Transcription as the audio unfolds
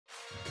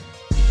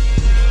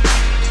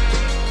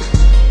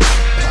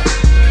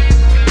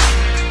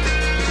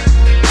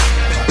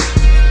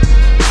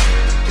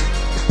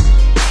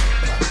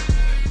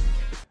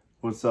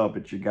what's up?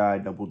 It's your guy,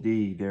 Double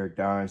D, Derek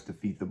Dines,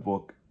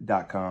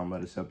 defeatthebook.com.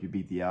 Let us help you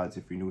beat the odds.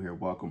 If you're new here,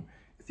 welcome.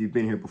 If you've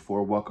been here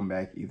before, welcome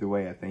back. Either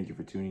way, I thank you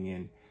for tuning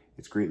in.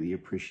 It's greatly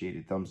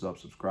appreciated. Thumbs up,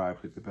 subscribe,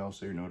 click the bell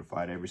so you're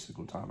notified every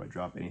single time I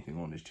drop anything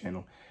on this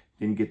channel.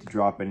 Didn't get to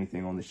drop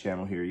anything on this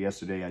channel here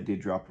yesterday. I did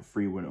drop a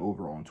free one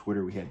over on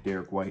Twitter. We had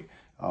Derek White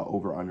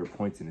over under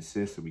points and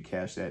assists, so we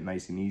cashed that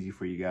nice and easy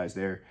for you guys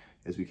there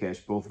as we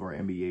cashed both of our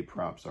NBA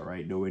props. All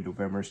right, No Way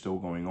November still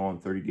going on,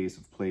 30 days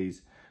of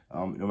plays.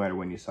 No matter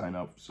when you sign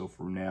up. So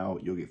from now,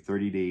 you'll get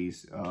 30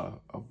 days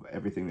of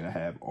everything that I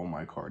have on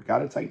my card. Got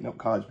to tighten up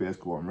college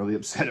basketball. I'm really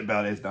upset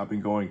about it. It's not been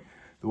going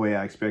the way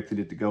I expected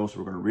it to go. So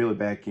we're going to reel it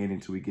back in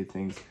until we get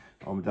things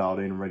dialed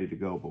in and ready to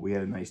go. But we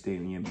had a nice day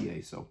in the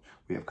NBA. So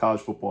we have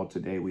college football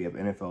today. We have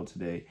NFL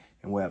today.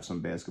 And we'll have some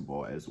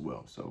basketball as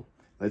well. So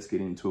let's get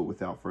into it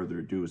without further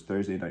ado. It's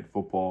Thursday Night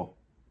Football.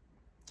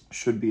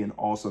 Should be an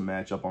awesome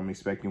matchup. I'm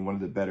expecting one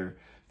of the better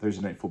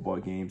Thursday Night Football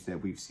games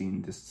that we've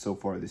seen so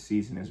far this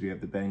season, as we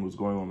have the Bengals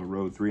going on the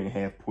road,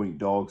 3.5-point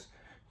dogs,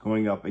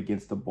 going up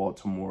against the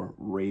Baltimore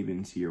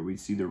Ravens here. We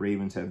see the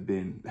Ravens have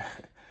been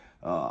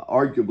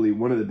arguably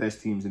one of the best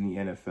teams in the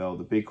NFL.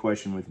 The big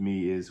question with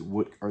me is,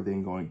 what are they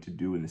going to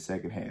do in the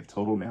second half?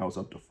 Total now is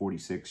up to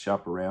 46.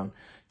 Shop around,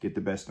 get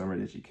the best number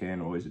that you can.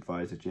 Always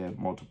advise that you have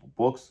multiple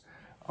books.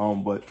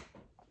 But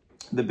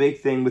the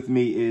big thing with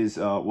me is,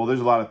 well, there's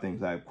a lot of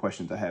things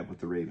questions I have with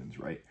the Ravens,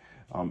 right?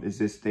 Is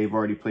this, they've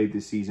already played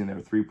this season.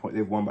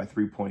 They've won by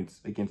 3 points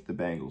against the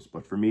Bengals.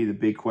 But for me, the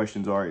big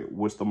questions are,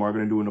 what's Lamar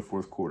going to do in the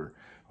fourth quarter?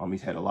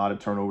 He's had a lot of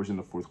turnovers in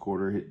the fourth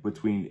quarter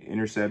between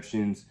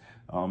interceptions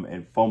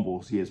and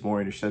fumbles. He has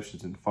more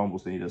interceptions and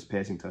fumbles than he does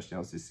passing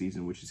touchdowns this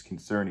season, which is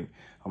concerning.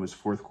 His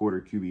fourth quarter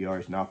QBR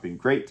has not been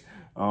great,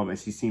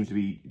 as he seems to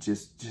be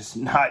just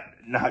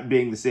not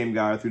being the same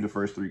guy through the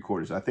first 3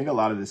 quarters. I think a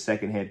lot of the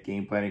second half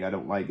game planning I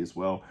don't like as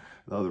well.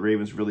 The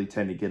Ravens really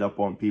tend to get up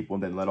on people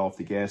and then let off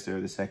the gas there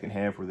in the second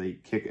half, where they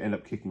end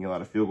up kicking a lot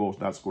of field goals,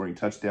 not scoring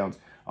touchdowns,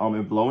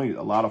 and blowing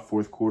a lot of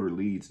fourth quarter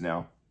leads.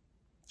 Now,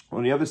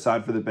 on the other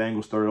side for the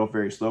Bengals, started off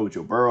very slow with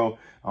Joe Burrow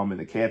and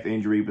the calf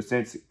injury. But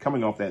since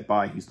coming off that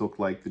bye, he's looked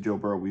like the Joe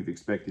Burrow we've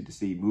expected to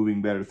see,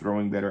 moving better,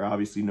 throwing better.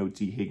 Obviously, no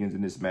T. Higgins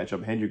in this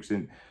matchup.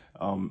 Hendrickson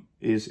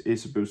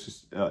is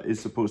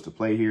supposed to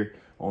play here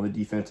on the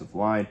defensive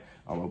line.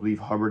 I believe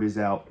Hubbard is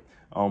out.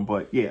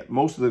 But yeah,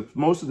 most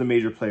of the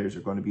major players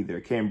are going to be there.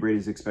 Cam Britt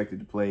is expected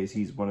to play, as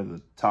he's one of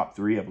the top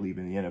 3, I believe,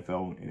 in the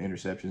NFL in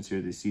interceptions here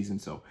this season.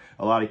 So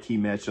a lot of key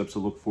matchups to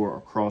look for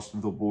across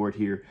the board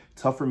here.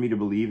 Tough for me to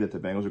believe that the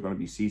Bengals are going to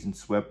be season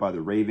swept by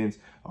the Ravens.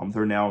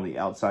 They're now on the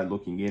outside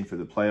looking in for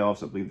the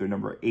playoffs. I believe they're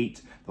number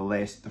 8,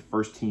 the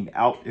first team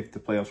out if the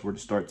playoffs were to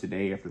start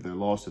today after their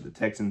loss to the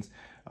Texans.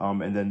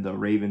 And then the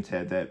Ravens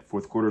had that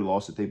fourth quarter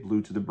loss that they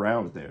blew to the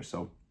Browns there.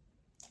 So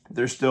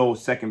they're still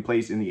second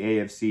place in the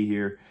AFC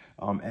here.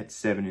 At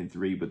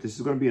 7-3, but this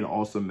is going to be an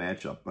awesome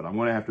matchup. But I'm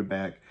going to have to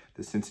back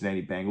the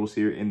Cincinnati Bengals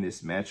here in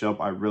this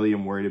matchup. I really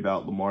am worried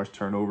about Lamar's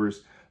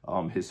turnovers,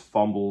 his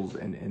fumbles,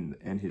 and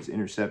his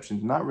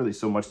interceptions. Not really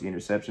so much the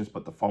interceptions,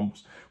 but the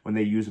fumbles when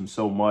they use him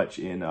so much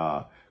in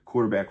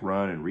quarterback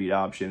run and read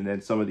option. And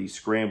then some of these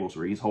scrambles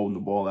where he's holding the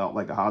ball out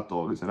like a hot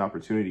dog is an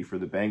opportunity for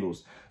the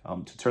Bengals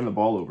to turn the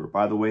ball over.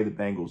 By the way, the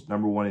Bengals,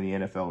 number 1 in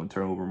the NFL in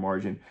turnover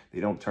margin.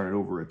 They don't turn it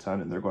over a ton,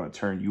 and they're going to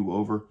turn you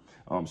over.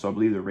 So I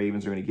believe the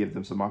Ravens are going to give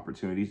them some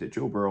opportunities that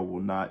Joe Burrow will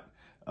not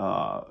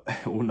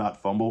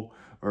fumble,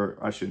 or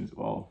I shouldn't,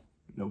 well,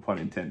 no pun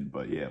intended,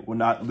 but yeah, will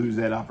not lose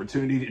that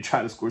opportunity to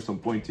try to score some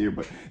points here.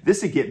 But this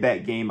is a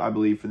get-back game, I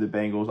believe, for the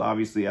Bengals.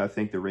 Obviously, I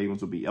think the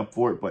Ravens will be up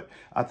for it, but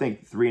I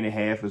think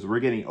 3.5, as we're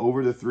getting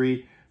over the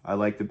 3, I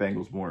like the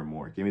Bengals more and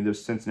more. Give me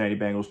those Cincinnati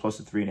Bengals plus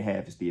the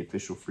 3.5 is the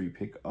official free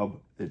pick of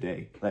the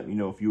day. Let me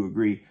know if you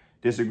agree,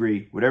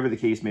 disagree, whatever the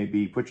case may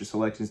be. Put your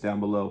selections down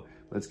below.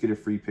 Let's get a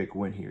free pick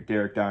win here.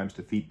 Derek Dimes,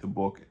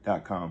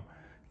 defeatthebook.com.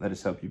 Let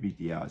us help you beat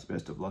the odds.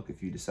 Best of luck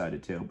if you decide to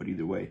tail. But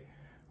either way,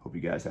 hope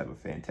you guys have a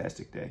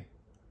fantastic day.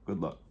 Good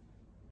luck.